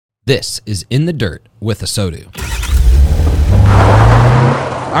This is In the Dirt with Asodu.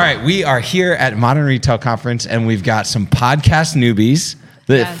 All right, we are here at Modern Retail Conference, and we've got some podcast newbies.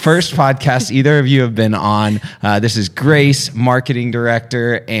 The first podcast either of you have been on. This is Grace, marketing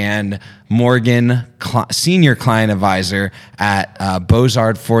director, and Morgan, senior client advisor at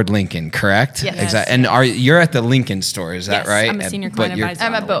Bozard Ford Lincoln, correct? Yes. Exactly. And you're at the Lincoln store, is that right? I'm a senior client advisor.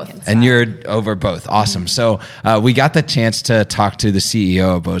 I'm at both. And you're over both. Awesome. Mm-hmm. So we got the chance to talk to the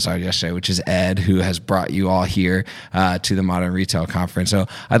CEO of Bozard yesterday, which is Ed, who has brought you all here to the Modern Retail Conference. So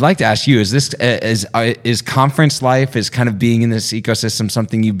I'd like to ask you, is conference life, is kind of being in this ecosystem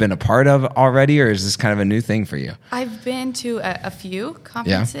something you've been a part of already, or is this kind of a new thing for you? I've been to a few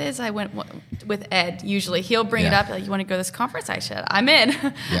conferences. Yeah. I went with Ed. Usually he'll bring it up, like, you want to go to this conference? I said, I'm in.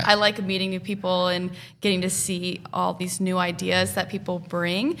 Yeah. I like meeting new people and getting to see all these new ideas that people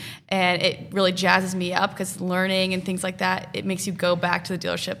bring, and it really jazzes me up because learning and things like that, it makes you go back to the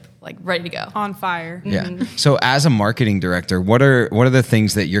dealership like ready to go, on fire. Yeah. Mm-hmm. So as a marketing director, what are the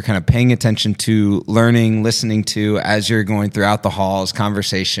things that you're kind of paying attention to, learning, listening to as you're going throughout the halls,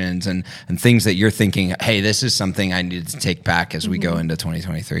 conversations, and things that you're thinking, hey, this is something I need to take back as we go into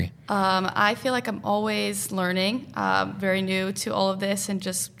 2023? I feel like I'm always learning, very new to all of this, and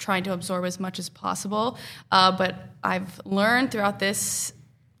just trying to absorb as much as possible. But I've learned throughout this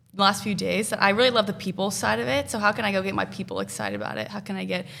last few days that I really love the people side of it. So how can I go get my people excited about it? How can I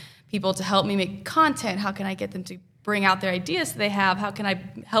get people to help me make content? How can I get them to bring out their ideas that they have? How can I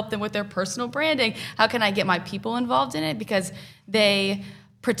help them with their personal branding? How can I get my people involved in it? Because they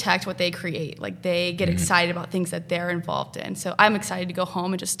protect what they create. Like, they get excited about things that they're involved in. So I'm excited to go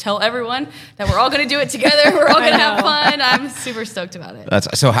home and just tell everyone that we're all going to do it together. We're all going to have fun. I'm super stoked about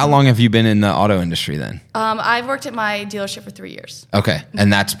it. So how long have you been in the auto industry then? I've worked at my dealership for 3 years. Okay.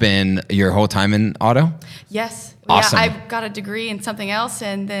 And that's been your whole time in auto? Yes. Awesome. Yeah, I've got a degree in something else,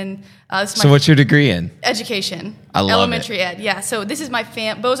 and then So what's your degree in? Education. I love Elementary ed. Yeah. So this is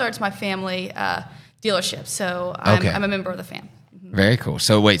Bozard's my family dealership. So I'm a member of the fam. Very cool.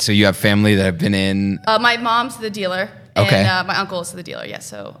 So wait, so you have family that have been in? My mom's the dealer, and my uncle is the dealer. Yeah,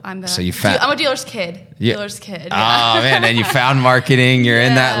 so I'm a dealer's kid. Yeah. Dealer's kid. Yeah. Oh man, and you found marketing. You're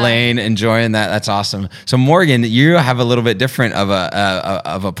in that lane, enjoying that. That's awesome. So Morgan, you have a little bit different of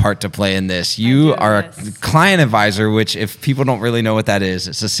a part to play in this. You are a client advisor, which, if people don't really know what that is,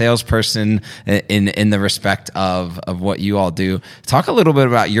 it's a salesperson in the respect of what you all do. Talk a little bit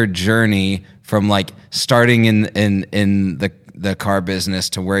about your journey from like starting in the car business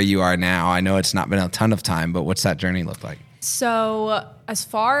to where you are now. I know it's not been a ton of time, but what's that journey look like? So as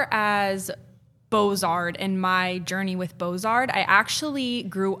far as Bozard and my journey with Bozard, I actually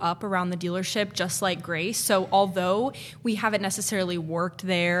grew up around the dealership just like Grace. So although we haven't necessarily worked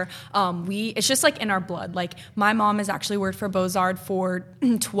there, it's just like in our blood. Like, my mom has actually worked for Bozard for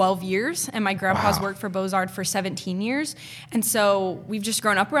 12 years, and my grandpa's worked for Bozard for 17 years. And so we've just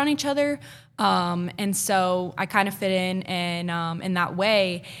grown up around each other. And so I kind of fit in that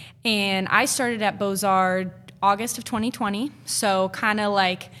way. And I started at Bozard August of 2020, so kind of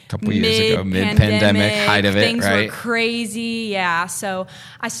like a couple years ago, mid-pandemic, height of it, things were crazy, yeah. So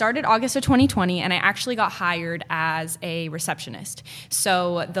I started August of 2020, and I actually got hired as a receptionist.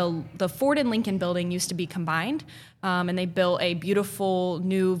 So the Ford and Lincoln building used to be combined, and they built a beautiful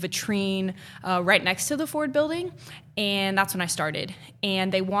new vitrine right next to the Ford building, and that's when I started.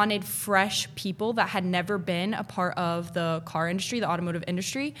 And they wanted fresh people that had never been a part of the car industry, the automotive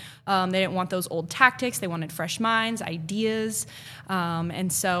industry. They didn't want those old tactics. They wanted fresh minds, ideas.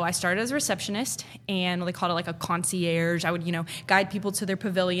 And so I started as a receptionist, and they called it like a concierge. I would, guide people to their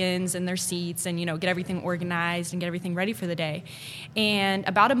pavilions and their seats, and, get everything organized and get everything ready for the day. And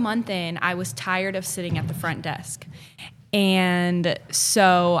about a month in, I was tired of sitting at the front desk. And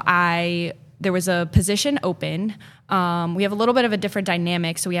so there was a position open. We have a little bit of a different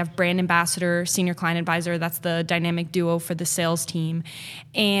dynamic. So we have brand ambassador, senior client advisor. That's the dynamic duo for the sales team.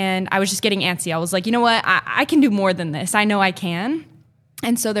 And I was just getting antsy. I was like, you know what? I can do more than this. I know I can.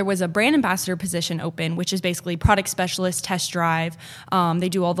 And so there was a brand ambassador position open, which is basically product specialist, test drive. They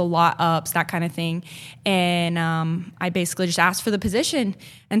do all the lot ups, that kind of thing. And I basically just asked for the position.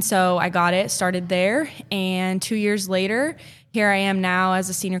 And so I got it, started there. And 2 years later, here I am now as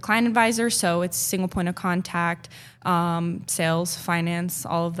a senior client advisor. So it's single point of contact, sales, finance,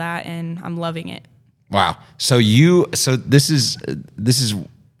 all of that. And I'm loving it. Wow. So this is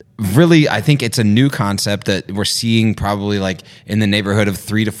really, I think it's a new concept that we're seeing probably like in the neighborhood of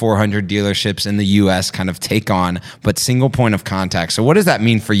 300 to 400 dealerships in the US kind of take on, but single point of contact. So what does that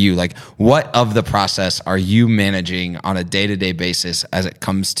mean for you? Like, what of the process are you managing on a day-to-day basis as it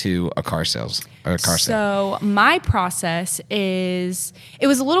comes to a car sales or a car sale? So my process is, it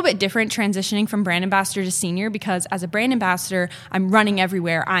was a little bit different transitioning from brand ambassador to senior, because as a brand ambassador, I'm running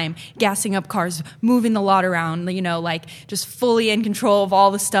everywhere. I'm gassing up cars, moving the lot around, like just fully in control of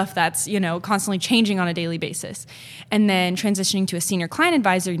all the stuff that's, constantly changing on a daily basis. And then transitioning to a senior client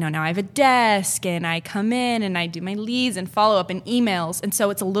advisor, now I have a desk and I come in and I do my leads and follow up and emails. And so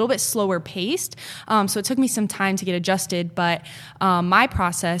it's a little bit slower paced. So it took me some time to get adjusted, but my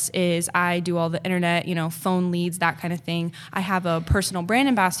process is I do all the internet, phone leads, that kind of thing. I have a personal brand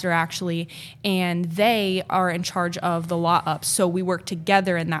ambassador actually, and they are in charge of the lot up. So we work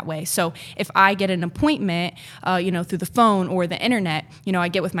together in that way. So if I get an appointment, through the phone or the internet, I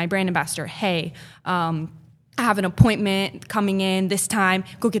get with my brand ambassador, hey, I have an appointment coming in this time,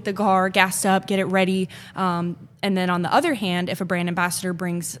 go get the car gassed up, get it ready. And then on the other hand, if a brand ambassador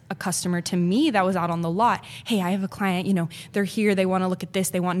brings a customer to me that was out on the lot, hey, I have a client, they're here, they want to look at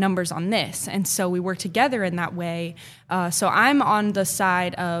this, they want numbers on this. And so we work together in that way. So I'm on the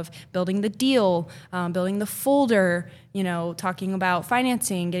side of building the deal, building the folder, talking about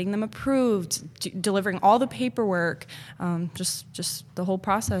financing, getting them approved, delivering all the paperwork, just the whole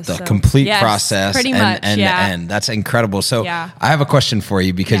process. The complete process, pretty much, and that's incredible. So Yeah. I have a question for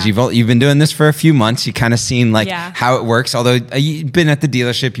you, because you've been doing this for a few months. You kind of seen how it works. Although you've been at the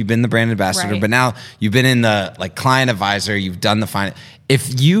dealership, you've been the brand ambassador, Right. but now you've been in the client advisor. You've done the finance.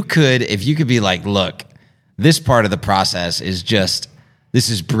 If you could be like, look, this part of the process is just. This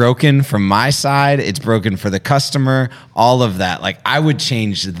is broken from my side. It's broken for the customer. All of that. I would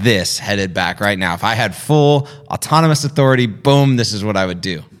change this headed back right now. If I had full autonomous authority, boom, this is what I would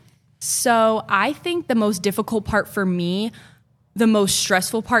do. So I think the most difficult part for me, the most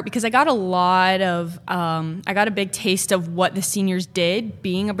stressful part, because I got a big taste of what the seniors did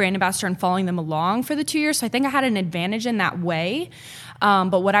being a brand ambassador and following them along for the 2 years. So I think I had an advantage in that way.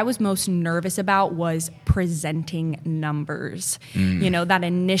 But what I was most nervous about was presenting numbers. That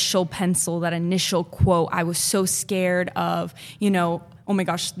initial pencil, that initial quote, I was so scared of, oh my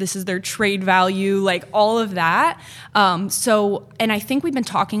gosh, this is their trade value, all of that. And I think we've been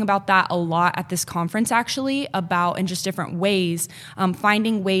talking about that a lot at this conference, actually, about in just different ways,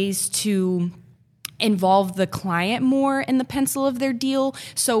 finding ways to involve the client more in the pencil of their deal,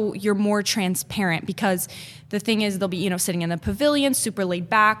 so you're more transparent. Because the thing is, they'll be sitting in the pavilion, super laid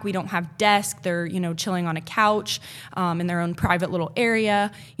back. We don't have desks. They're chilling on a couch in their own private little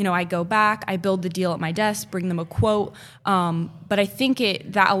area. I go back, I build the deal at my desk, bring them a quote. But I think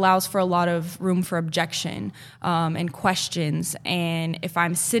that allows for a lot of room for objection and questions. And if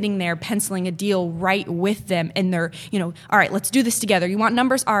I'm sitting there penciling a deal right with them, and they're all right, let's do this together. You want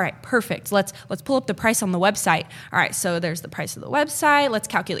numbers? All right, perfect. Let's pull up the price on the website. All right, so there's the price of the website. Let's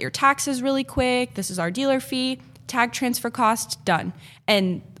calculate your taxes really quick. This is our dealer fee. Tag transfer cost, done.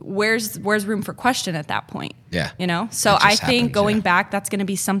 And where's room for question at that point? Yeah. So I think going back, that's going to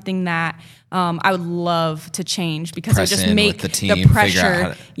be something that I would love to change, because it just make the team,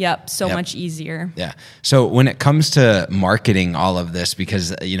 pressure so much easier. Yeah. So when it comes to marketing all of this,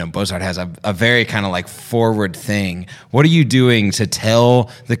 because Bozard has a very kind of forward thing, what are you doing to tell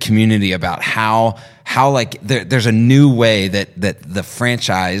the community about how there's a new way that the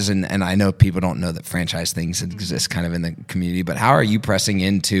franchise, and I know people don't know that franchise things exist kind of in the community, but how are you pressing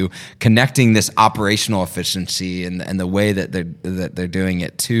into connecting this operational efficiency and the way that they're doing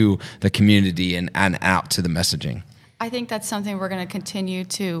it to the community and out to the messaging? I think that's something we're going to continue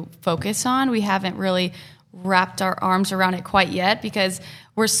to focus on. We haven't really wrapped our arms around it quite yet, because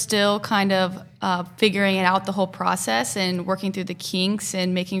we're still kind of figuring it out, the whole process, and working through the kinks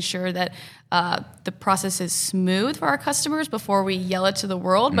and making sure that the process is smooth for our customers before we yell it to the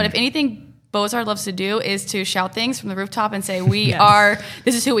world. But if anything Bozard loves to do is to shout things from the rooftop and say,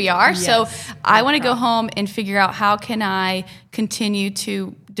 this is who we are. Yes. So I want to go home and figure out, how can I continue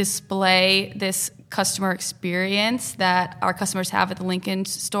to display this customer experience that our customers have at the Lincoln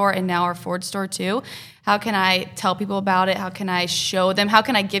store and now our Ford store too. How can I tell people about it? How can I show them? How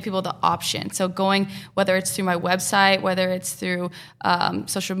can I give people the option? So going, whether it's through my website, whether it's through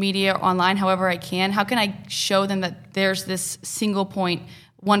social media or online, however I can, how can I show them that there's this single point,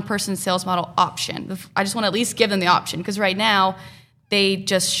 one person sales model option? I just want to at least give them the option, because right now they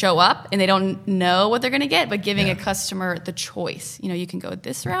just show up and they don't know what they're going to get, but giving a customer the choice. You can go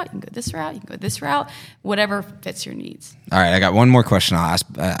this route, you can go this route, you can go this route, whatever fits your needs. All right, I got one more question I'll ask.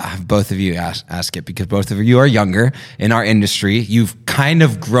 Have both of you ask it, because both of you are younger in our industry. You've kind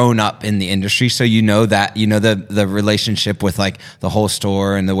of grown up in the industry, so the relationship with like the whole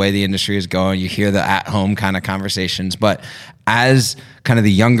store and the way the industry is going. You hear the at-home kind of conversations, but as kind of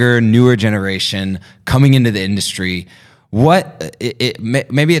the younger, newer generation coming into the industry,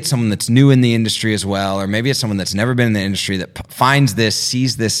 maybe it's someone that's new in the industry as well, or maybe it's someone that's never been in the industry that finds this,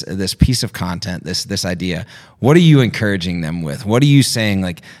 sees this piece of content, this idea. What are you encouraging them with? What are you saying,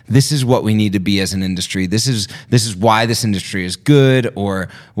 like, this is what we need to be as an industry? This is why this industry is good, or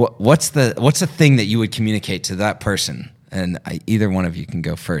what's the thing that you would communicate to that person? And either one of you can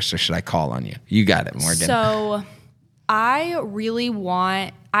go first, or should I call on you? You got it, Morgan. So I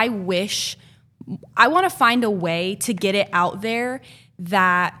want to find a way to get it out there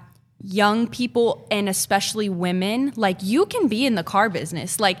that young people, and especially women, like, you can be in the car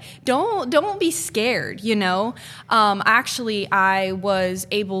business. Like, don't be scared, Actually, I was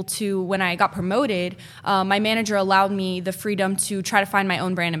able to, when I got promoted, my manager allowed me the freedom to try to find my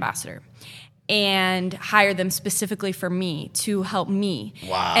own brand ambassador and hire them specifically for me to help me.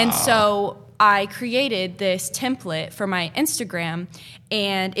 Wow. And so I created this template for my Instagram,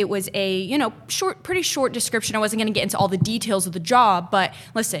 and it was a, pretty short description. I wasn't going to get into all the details of the job, but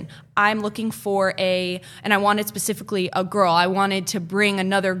listen, I'm looking for and I wanted specifically a girl. I wanted to bring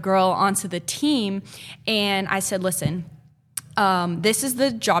another girl onto the team, and I said, listen, this is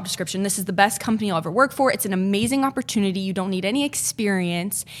the job description. This is the best company you'll ever work for. It's an amazing opportunity. You don't need any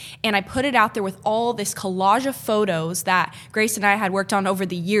experience. And I put it out there with all this collage of photos that Grace and I had worked on over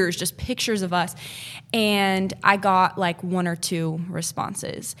the years, just pictures of us. And I got like 1 or 2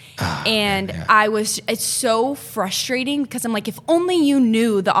 responses. It's so frustrating, because I'm like, if only you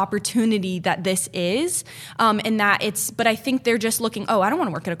knew the opportunity that this is, but I think they're just looking, I don't want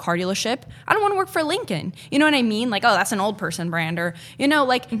to work at a car dealership. I don't want to work for Lincoln. You know what I mean? Like, that's an old person brand, or, no,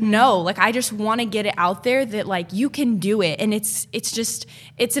 like, I just want to get it out there that, like, you can do it. And it's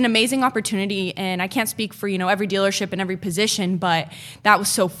an amazing opportunity. And I can't speak for, every dealership and every position, but that was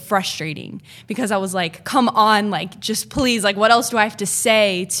so frustrating, because I was like, come on, like, just please, like, what else do I have to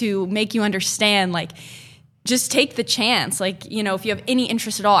say to make you understand? Like, just take the chance. Like, if you have any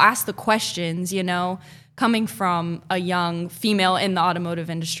interest at all, ask the questions, coming from a young female in the automotive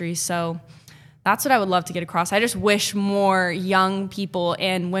industry. So that's what I would love to get across. I just wish more young people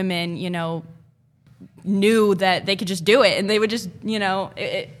and women, knew that they could just do it, and they would just,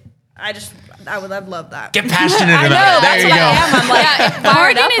 I'd love that. Get passionate about it. There you go. I'm like,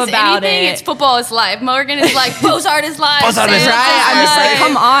 Morgan is anything. It's football is life. Morgan is like, Bozard is life. Bozard is right. I'm just like,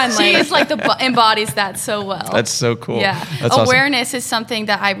 come on. She is like embodies that so well. That's so cool. Yeah. That's Awareness awesome. Is something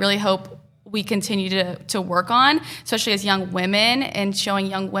that I really hope we continue to work on, especially as young women, and showing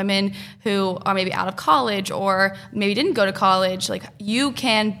young women who are maybe out of college or maybe didn't go to college, like, you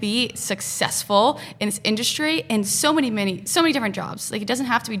can be successful in this industry in so many different jobs. Like, it doesn't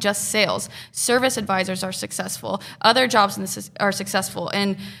have to be just sales. Service advisors are successful. Other jobs in this are successful.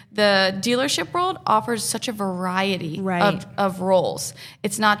 And the dealership world offers such a variety of roles.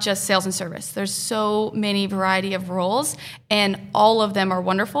 It's not just sales and service. There's so many variety of roles, and all of them are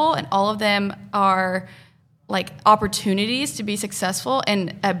wonderful, and all of them are like opportunities to be successful.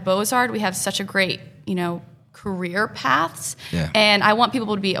 And at Bozard, we have such a great, career paths. Yeah. And I want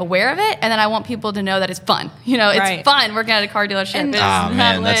people to be aware of it, and then I want people to know that it's fun. It's fun working at a car dealership. And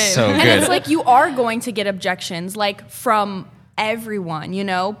that's so good. And it's like, you are going to get objections, like, from everyone,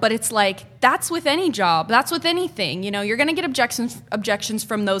 but it's like, that's with any job, that's with anything, you're going to get objections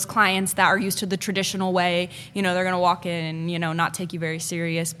from those clients that are used to the traditional way. They're going to walk in and, not take you very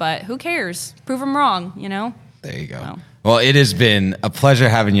serious, but who cares? Prove them wrong, There you go. So. Well, it has been a pleasure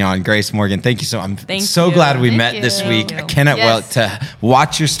having you on, Grace Morgan. Thank you so much. I'm so glad we met this week. I cannot wait to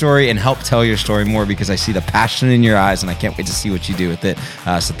watch your story and help tell your story more, because I see the passion in your eyes, and I can't wait to see what you do with it.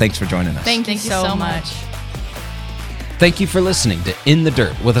 So thanks for joining us. Thank you so much. Thank you for listening to In the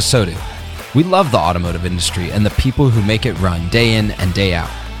Dirt with Asodu. We love the automotive industry and the people who make it run day in and day out.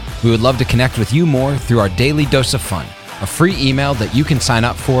 We would love to connect with you more through our daily dose of fun, a free email that you can sign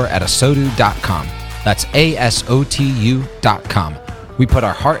up for at asodu.com. That's ASOTU.com. We put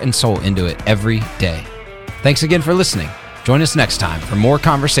our heart and soul into it every day. Thanks again for listening. Join us next time for more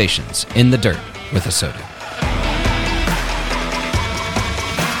conversations in the dirt with Asodu.